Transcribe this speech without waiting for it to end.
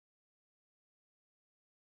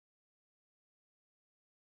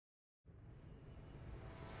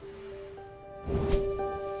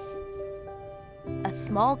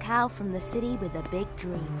small cow from the city with a big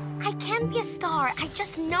dream. I can be a star. I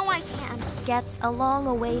just know I can. Gets a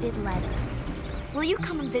long-awaited letter. Will you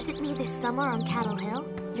come and visit me this summer on Cattle Hill?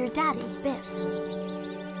 Your daddy, Biff.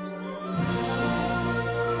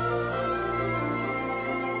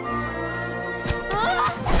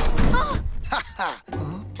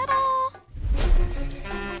 Ta-da!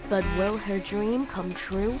 But will her dream come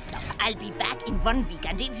true? I'll be back in 1 week,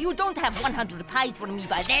 and if you don't have 100 pies for me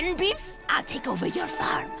by then, Biff, I'll take over your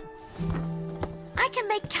farm. I can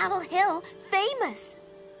make Cattle Hill famous.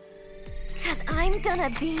 Because I'm gonna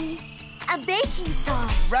be a baking star.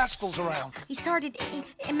 Rascal's around. He started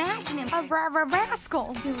imagining a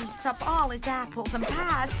rascal who eats up all his apples and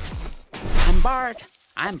pies. I'm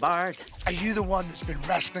Bart. Are you the one that's been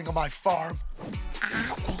wrestling on my farm?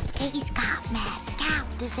 I think he's got mad cow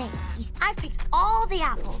disease. I've picked all the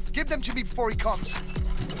apples. Give them to me before he comes.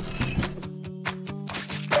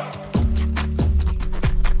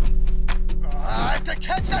 I have to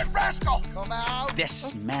catch that rascal! Come out!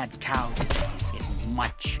 This mad cow disease is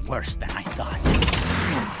much worse than I thought.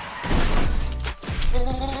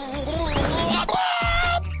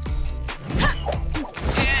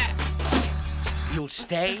 You'll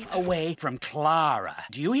stay away from Klara.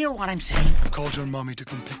 Do you hear what I'm saying? I called your mommy to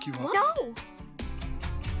come pick you up. No!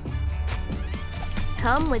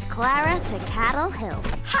 Come with Klara to Cattle Hill.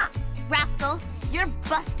 Ha! Rascal, you're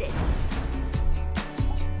busted.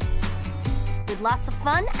 With lots of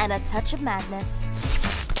fun and a touch of madness.